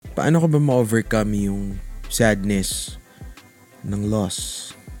Paano ko ba ma-overcome yung sadness ng loss?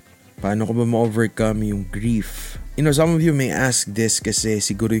 Paano ko ba ma-overcome yung grief? Some of you may ask this kasi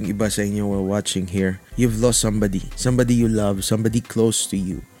siguro yung iba sa inyo while watching here, you've lost somebody you love, somebody close to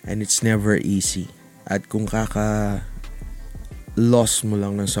you, and it's never easy. At kung loss mo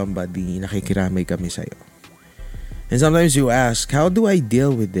lang ng somebody, nakikiramay kami sa'yo. And sometimes you ask, how do I deal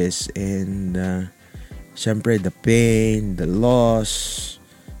with this? And syempre, the pain, the loss,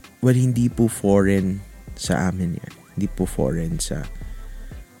 well, hindi po foreign sa amin yan. Hindi po foreign sa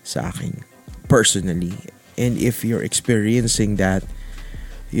akin personally. And if you're experiencing that,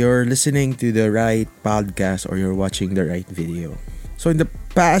 you're listening to the right podcast or you're watching the right video. So in the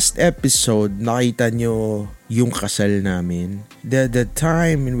past episode, nakita nyo yung kasal namin. The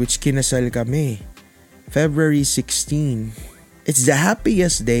time in which kinasal kami, February 16. It's the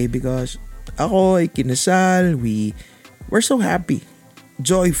happiest day because ako ay kinasal. We're so happy.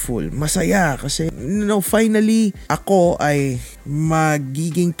 Joyful, masaya kasi finally ako ay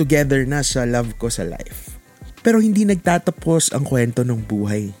magiging together na sa love ko sa life. Pero hindi nagtatapos ang kwento ng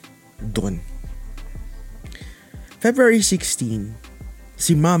buhay doon. February 16,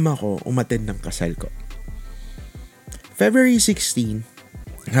 si mama ko umattend ng kasal ko. February 16,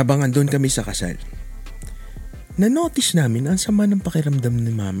 habang andun kami sa kasal, na-notice namin ang sama ng pakiramdam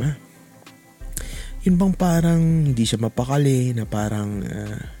ni mama. Yun bang parang hindi siya mapakali, na parang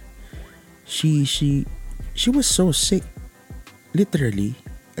she was so sick. Literally.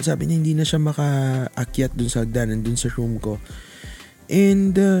 At sabi niya hindi na siya makaakyat dun sa hagdanan, dun sa room ko.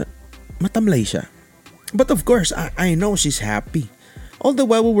 And matamlay siya. But of course, I know she's happy. All the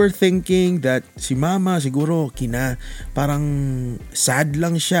while we were thinking that si mama siguro parang sad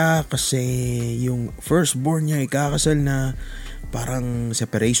lang siya kasi yung firstborn niya ikakasal na, parang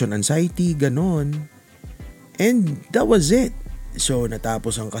separation anxiety, ganon. And that was it. So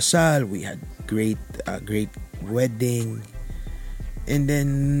natapos ang kasal, we had great wedding. And then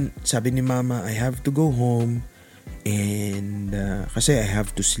sabi ni mama, I have to go home and kasi I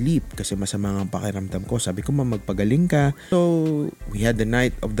have to sleep kasi masama ang pakiramdam ko. Sabi ko, magpagaling ka. So we had the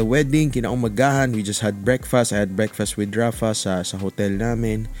night of the wedding, kinaumagahan, we just had breakfast. I had breakfast with Rafa sa hotel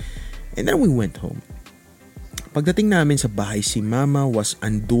namin. And then we went home. Pagdating namin sa bahay, si mama was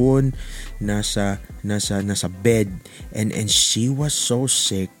andun, nasa bed, and she was so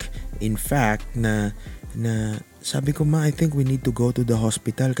sick. In fact, na sabi ko, ma, I think we need to go to the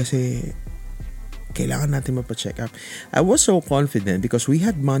hospital kasi kailangan natin mapacheck up. I was so confident because we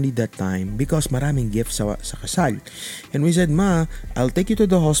had money that time because maraming gifts sa kasal. And we said, ma, I'll take you to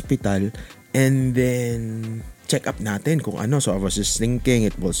the hospital and then check up natin kung ano. So I was just thinking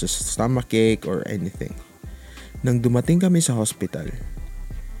it was just stomachache or anything. Nang dumating kami sa hospital,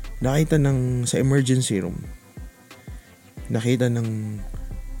 nakita sa emergency room, nakita ng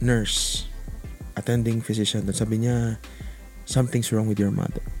nurse, attending physician, at sabi niya, something's wrong with your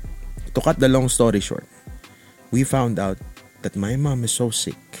mother. To cut the long story short, we found out that my mom is so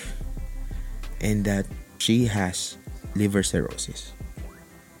sick and that she has liver cirrhosis.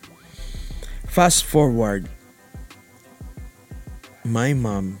 Fast forward, my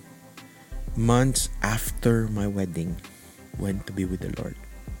mom, months after my wedding, went to be with the Lord.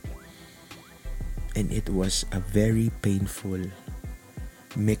 And it was a very painful,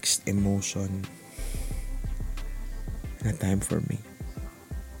 mixed emotion na time for me.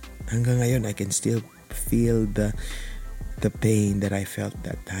 Hanggang ngayon, I can still feel the pain that I felt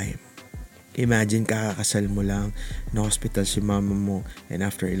that time. Imagine, kakakasal mo lang, na hospital si mama mo, and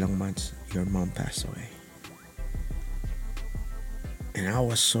after ilang months, your mom passed away. And I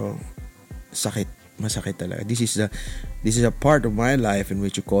was so masakit talaga. This is a part of my life in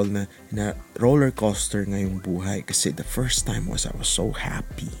which you call na roller coaster ngayong buhay. Kasi the first time I was so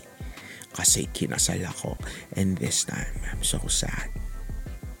happy kasi kinasal ako, and this time I'm so sad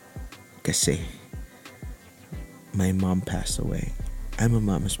kasi my mom passed away. I'm a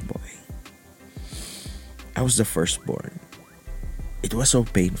mama's boy. I was the firstborn. It was so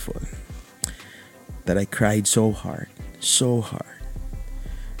painful that I cried so hard.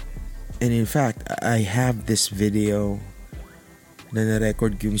 And in fact, I have this video na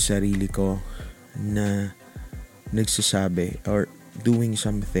na-record ko yung sarili ko na nagsasabi or doing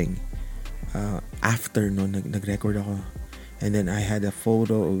something. After nag-record ako. And then I had a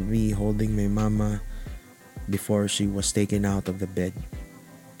photo of me holding my mama before she was taken out of the bed.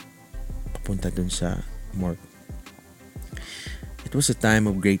 Papunta dun sa morgue. It was a time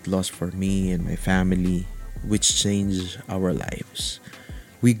of great loss for me and my family, which changed our lives.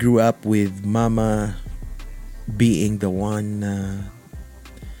 We grew up with mama being the one na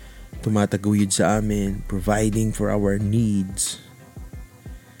tumataguyod sa amin, providing for our needs.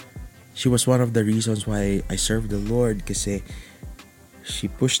 She was one of the reasons why I served the Lord kasi she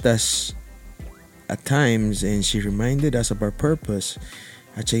pushed us at times and she reminded us of our purpose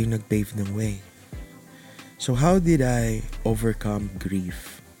at siya yung nag-pave ng way. So how did I overcome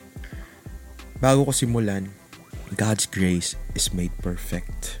grief? Bago ko simulan, God's grace is made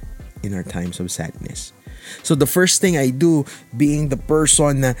perfect in our times of sadness. So the first thing I do, being the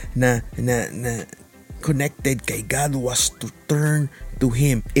person na connected kay God, was to turn to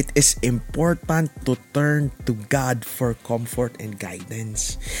Him. It is important to turn to God for comfort and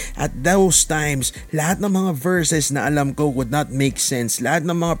guidance. At those times, lahat ng mga verses na alam ko would not make sense. Lahat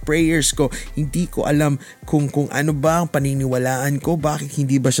ng mga prayers ko, hindi ko alam kung ano ba ang paniniwalaan ko, bakit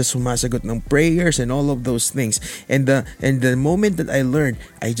hindi ba siya sumasagot ng prayers and all of those things. And the moment that I learned,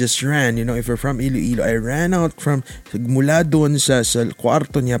 I just ran. If you're from Iloilo, I ran out mula doon sa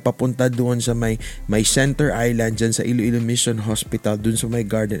kwarto niya papunta doon sa may Center Island dyan sa Iloilo Mission Hospital, dun sa my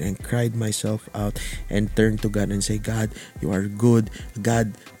garden, and cried myself out and turned to God and say, God, you are good.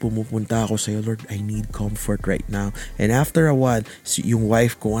 God, pumupunta ako sa iyo, Lord. I need comfort right now. And after a while, yung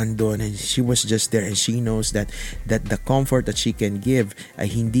wife ko andon, and she was just there, and she knows that the comfort that she can give ay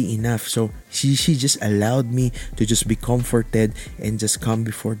hindi enough. So she just allowed me to just be comforted and just come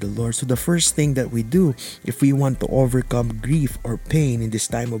before the Lord. So the first thing that we do if we want to overcome grief or pain in this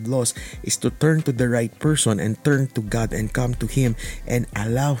time of loss is to turn to the right person and turn to God and come to Him and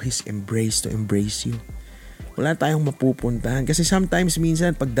allow His embrace to embrace you. Wala tayong mapupuntahan kasi sometimes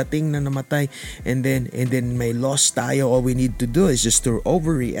minsan pagdating na namatay and then may loss tayo, all we need to do is just to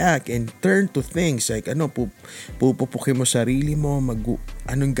overreact and turn to things like pupupukin mo sarili mo,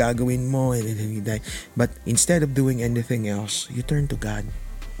 anong gagawin mo, and then you die. But instead of doing anything else, you turn to God.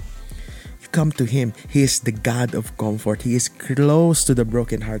 Come to Him. He is the God of comfort. He is close to the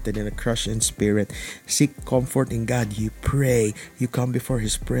brokenhearted and the crushed in spirit. Seek comfort in God. You pray. You come before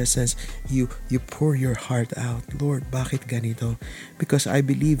His presence. You pour your heart out. Lord, bakit ganito? Because I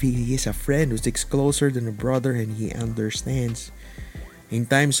believe He is a friend who sticks closer than a brother and He understands.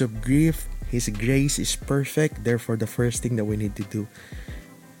 In times of grief, His grace is perfect. Therefore, the first thing that we need to do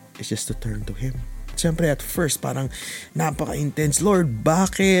is just to turn to Him. Siyempre at first parang napaka-intense, Lord,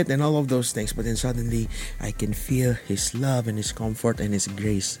 bakit? And all of those things. But then suddenly, I can feel His love and His comfort and His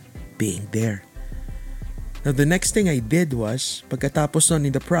grace being there. Now the next thing I did was, pagkatapos nun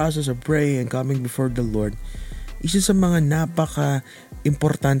in the process of praying and coming before the Lord, isa sa mga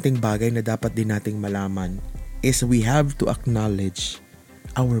napaka-importanting bagay na dapat din nating malaman is we have to acknowledge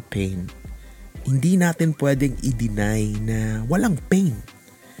our pain. Hindi natin pwedeng i-deny na walang pain.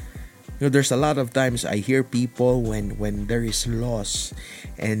 There's a lot of times I hear people when there is loss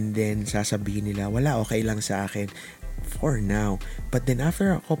and then sasabihin nila, wala, okay lang sa akin for now. But then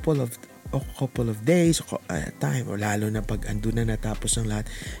after a couple of days, time, o lalo na pag andun na natapos ang lahat,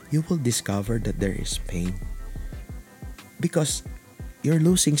 you will discover that there is pain. Because you're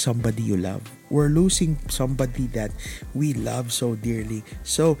losing somebody you love. We're losing somebody that we love so dearly.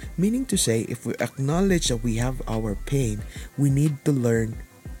 So, meaning to say, if we acknowledge that we have our pain, we need to learn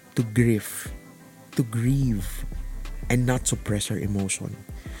to grieve, and not suppress our emotion.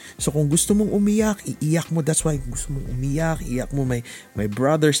 So kung gusto mong umiyak, iiyak mo. That's why gusto mong umiyak, iyak mo. My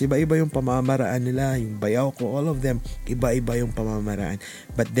brothers, iba-iba yung pamamaraan nila. Yung bayaw ko, all of them, iba-iba yung pamamaraan.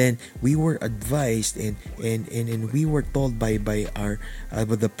 But then we were advised and we were told by our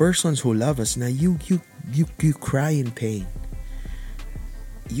the persons who love us na you cry in pain.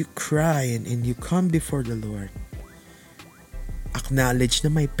 You cry and you come before the Lord. Acknowledge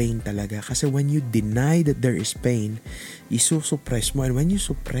na may pain talaga. Kasi when you deny that there is pain, isusuppress mo. And when you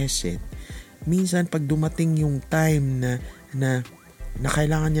suppress it, minsan pag dumating yung time na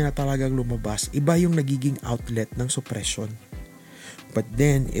kailangan niya na talagang lumabas, iba yung nagiging outlet ng suppression. But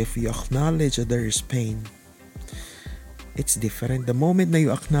then, if you acknowledge that there is pain, it's different. The moment na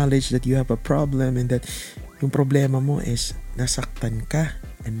you acknowledge that you have a problem and that yung problema mo is nasaktan ka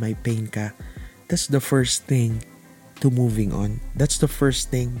and may pain ka, that's the first thing to moving on. That's the first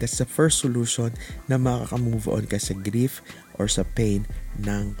thing, that's the first solution na makaka-move on ka sa grief or sa pain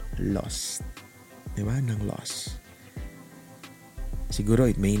ng loss. Diba? Ng loss. Siguro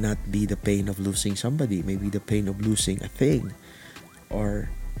it may not be the pain of losing somebody, it may be the pain of losing a thing, or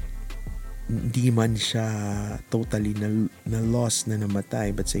hindi man siya totally na loss, na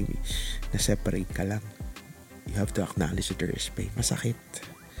namatay, but say na separate ka lang. You have to acknowledge that there is pain. Masakit.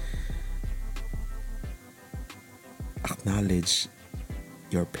 Acknowledge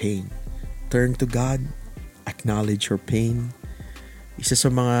your pain. Turn to God. Acknowledge your pain. Isa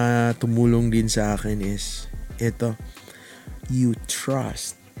sa mga tumulong din sa akin is ito. You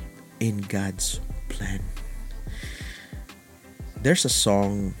trust in God's plan. There's a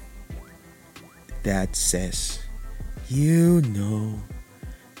song that says, you know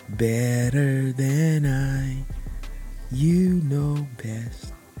better than I. You know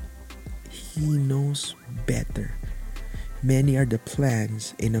best. He knows better. Many are the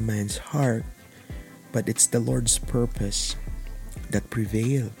plans in a man's heart, but it's the Lord's purpose that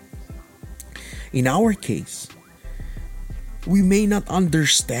prevail. In our case, we may not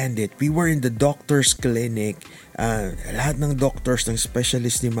understand it. We were in the doctor's clinic. Lahat ng doctors, ng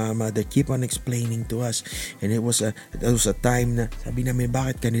specialist ni Mama, they keep on explaining to us. And it was a time na sabi namin,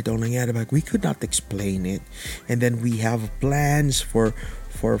 bakit ganito ang nangyari? But we could not explain it. And then we have plans for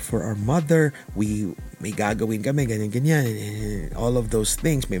our mother. May gagawin kami, ganyan, and all of those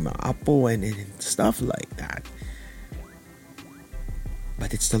things. May mga apo and stuff like that.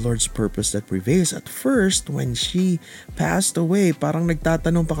 But it's the Lord's purpose that prevails. At first, when she passed away, parang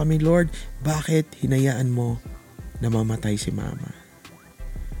nagtatanong pa kami, Lord, bakit hinayaan mo na mamatay si Mama?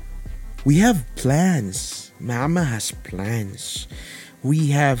 We have plans. Mama has plans.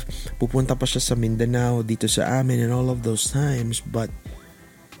 Pupunta pa siya sa Mindanao, dito sa amin, and all of those times, but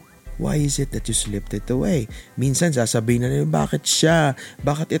why is it that you slipped it away? Minsan sasabihin na nila, bakit siya?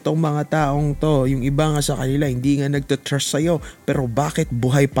 Bakit itong mga taong to? Yung iba nga sa kanila, hindi nga nagtatrust sa'yo. Pero bakit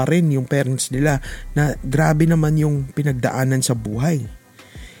buhay pa rin yung parents nila na grabe naman yung pinagdaanan sa buhay?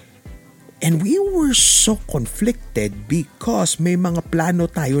 And we were so conflicted because may mga plano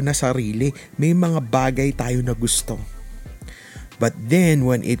tayo na sarili. May mga bagay tayo na gusto. But then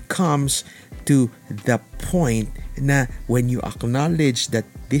when it comes to the point na when you acknowledge that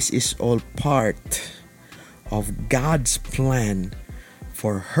this is all part of God's plan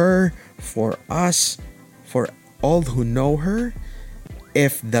for her, for us, for all who know her,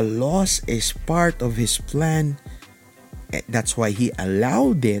 if the loss is part of His plan, that's why He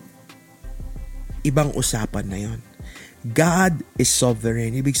allowed it, ibang usapan na yon. God is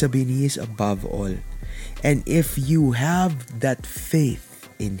sovereign. Ibig sabihin, He is above all. And if you have that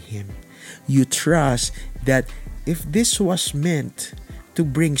faith in Him, you trust that if this was meant to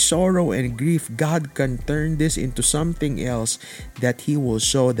bring sorrow and grief, God can turn this into something else, that He will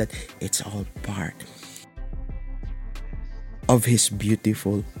show that it's all part of His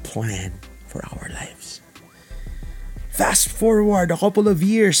beautiful plan for our lives. Fast forward a couple of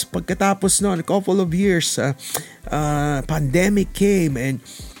years, pagkatapos nun, pandemic came and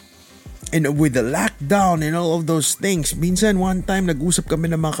with the lockdown and all of those things, minsan one time nag-usap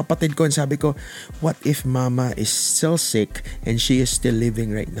kami ng mga kapatid ko and sabi ko, what if Mama is still sick and she is still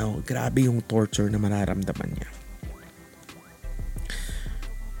living right now? Grabe yung torture na mararamdaman niya.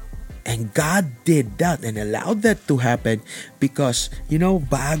 And God did that and allowed that to happen because,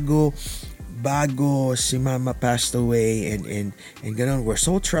 bago si Mama passed away and ganun, we're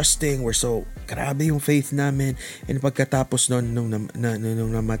so trusting, grabe yung faith namin. And pagkatapos nung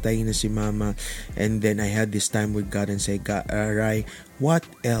namatay na si Mama, and then I had this time with God and say, God, Rai, what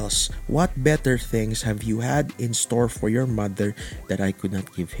else? What better things have you had in store for your mother that I could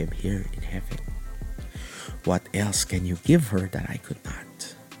not give him here in heaven? What else can you give her that I could not?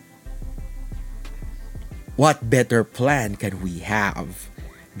 What better plan can we have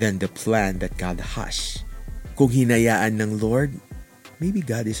than the plan that God has? Kung hinayaan ng Lord, maybe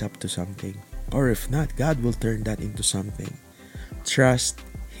God is up to something. Or if not, God will turn that into something. Trust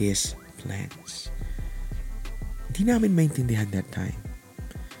His plans. Hindi namin maintindihan that time.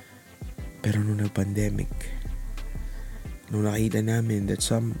 Pero nung nag-pandemic, nung nakita namin that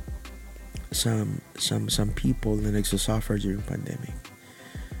some people na nagsasuffer during pandemic,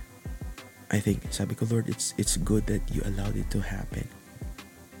 I think, sabi ko, Lord, it's good that you allowed it to happen.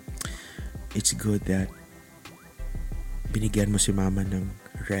 It's good that binigyan mo si Mama ng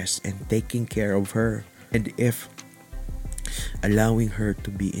rest and taking care of her. And if allowing her to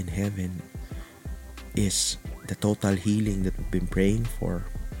be in heaven is the total healing that we've been praying for,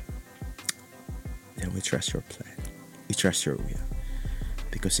 then we trust your plan. We trust your will.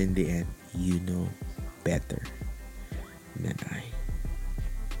 Because in the end, you know better than I.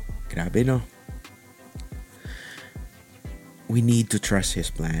 Grabe, no? We need to trust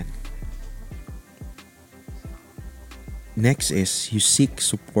His plan. Next is, you seek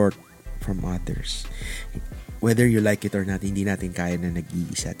support from others. Whether you like it or not, hindi natin kaya na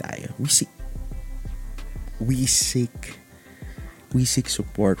nag-iisa tayo. We seek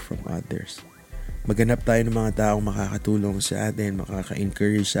support from others. Maghanap tayo ng mga taong makakatulong sa atin,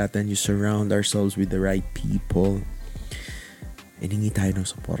 makaka-encourage sa atin. You surround ourselves with the right people. And hingi tayo ng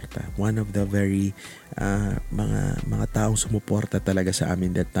suporta. One of the very mga taong sumuporta talaga sa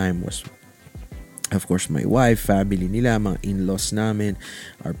amin that time was, of course, my wife, family nila, mga in-laws namin,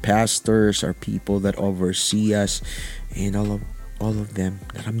 our pastors, our people that oversee us, and all of them,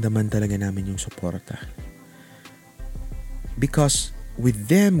 naramdaman talaga namin yung suporta. Because with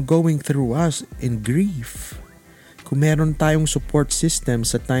them going through us in grief, kung meron tayong support system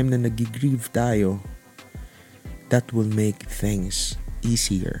sa time na nag-grieve tayo, that will make things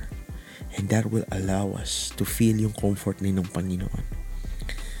easier. And that will allow us to feel yung comfort ng Panginoon.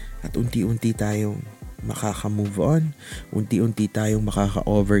 At unti-unti tayong makaka-move on, unti-unti tayong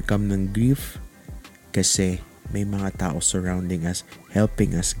makaka-overcome ng grief kasi may mga tao surrounding us,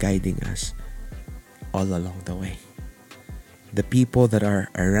 helping us, guiding us all along the way. The people that are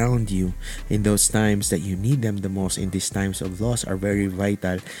around you in those times that you need them the most, in these times of loss, are very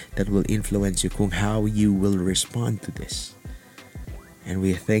vital, that will influence you kung how you will respond to this. And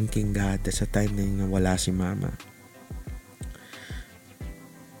we're thanking God that sa time na wala si Mama,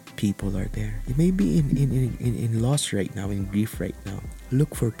 people are there. You may be in loss right now, in grief right now.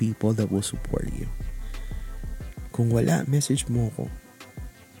 Look for people that will support you. Kung wala, message mo ko.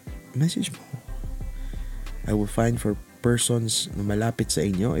 Message mo. I will find for persons na malapit sa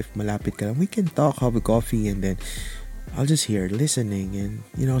inyo. If malapit ka lang, we can talk, have a coffee, and then I'll just hear, listening, and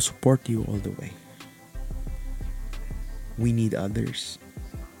support you all the way. We need others.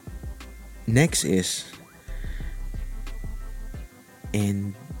 Next is,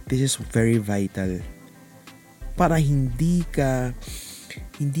 and this is very vital, para hindi ka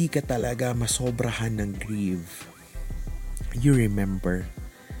talaga masobrahan ng grief. You remember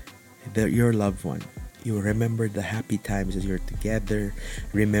your loved one. You remember the happy times that you're together.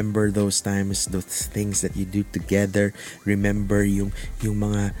 Remember those times, those things that you do together. Remember yung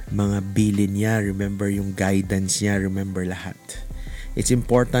mga bilin niya. Remember yung guidance niya. Remember lahat. It's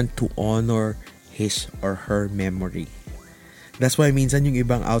important to honor his or her memory. That's why minsan yung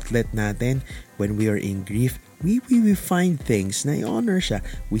ibang outlet natin, when we are in grief, we find things na i-honor siya.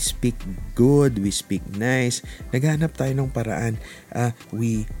 We speak good, we speak nice. Naghanap tayo ng paraan.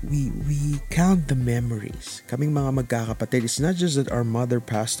 We count the memories. Kaming mga magkakapatid, it's not just that our mother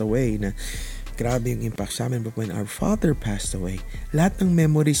passed away, na grabe yung impact sa amin, but when our father passed away, lahat ng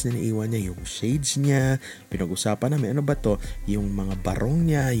memories na naiwan niya, yung shades niya, pinag-usapan namin, ano ba to? Yung mga barong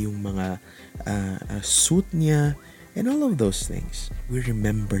niya, yung mga suit niya, and all of those things, we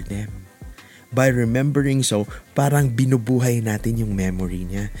remember them. By remembering so, parang binubuhay natin yung memory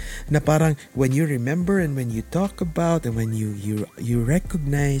niya. Na parang when you remember and when you talk about and when you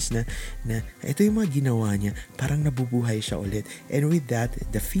recognize na ito yung mga ginawa niya, parang nabubuhay siya ulit. And with that,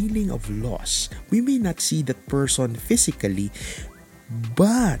 the feeling of loss, we may not see that person physically,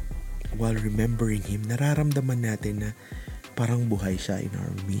 but while remembering him, nararamdaman natin na parang buhay siya in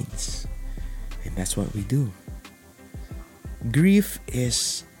our midst. And that's what we do. Grief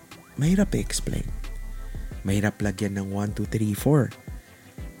is mahirap i-explain. Mahirap lagyan ng 1, 2, 3, 4.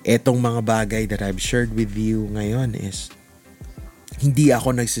 Etong mga bagay that I've shared with you ngayon is, hindi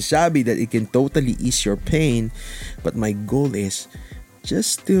ako nagsasabi that it can totally ease your pain, but my goal is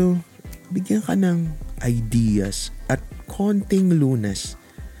just to bigyan ka ng ideas at konting lunas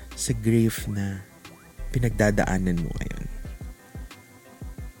sa grief na pinagdadaanan mo ngayon.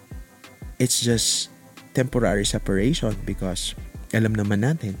 It's just temporary separation because alam naman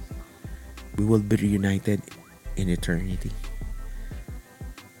natin, we will be reunited in eternity.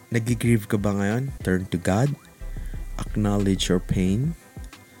 Nag-grieve ka ba ngayon? Turn to God. Acknowledge your pain.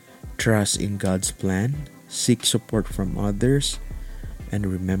 Trust in God's plan. Seek support from others. And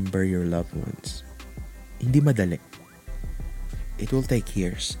remember your loved ones. Hindi madali. It will take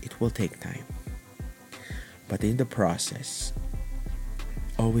years. It will take time. But in the process,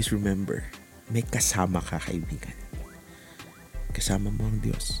 always remember, may kasama ka, kaibigan. Kasama mo ang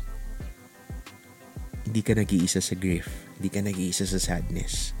Diyos. Hindi ka nag-iisa sa grief. Hindi ka nag-iisa sa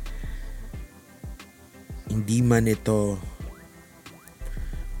sadness. Hindi man ito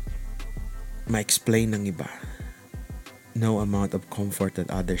ma-explain ng iba. No amount of comfort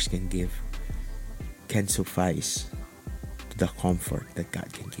that others can give can suffice to the comfort that God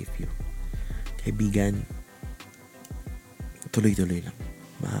can give you. Kaibigan, tuloy-tuloy lang.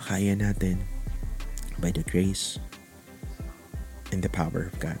 Makakaya natin by the grace and the power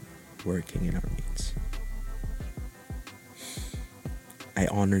of God working in our midst. I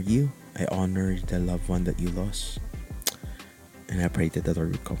honor you. I honor the loved one that you lost. And I pray that the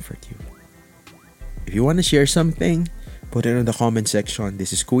Lord will comfort you. If you want to share something, put it in the comment section.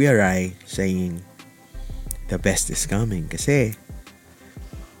 This is Kuya Rai saying, the best is coming kasi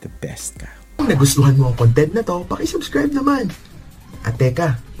the best ka. Kung nagustuhan mo ang content na to, paki-subscribe naman. At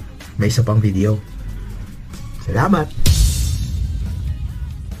teka, may isa pang video. Salamat!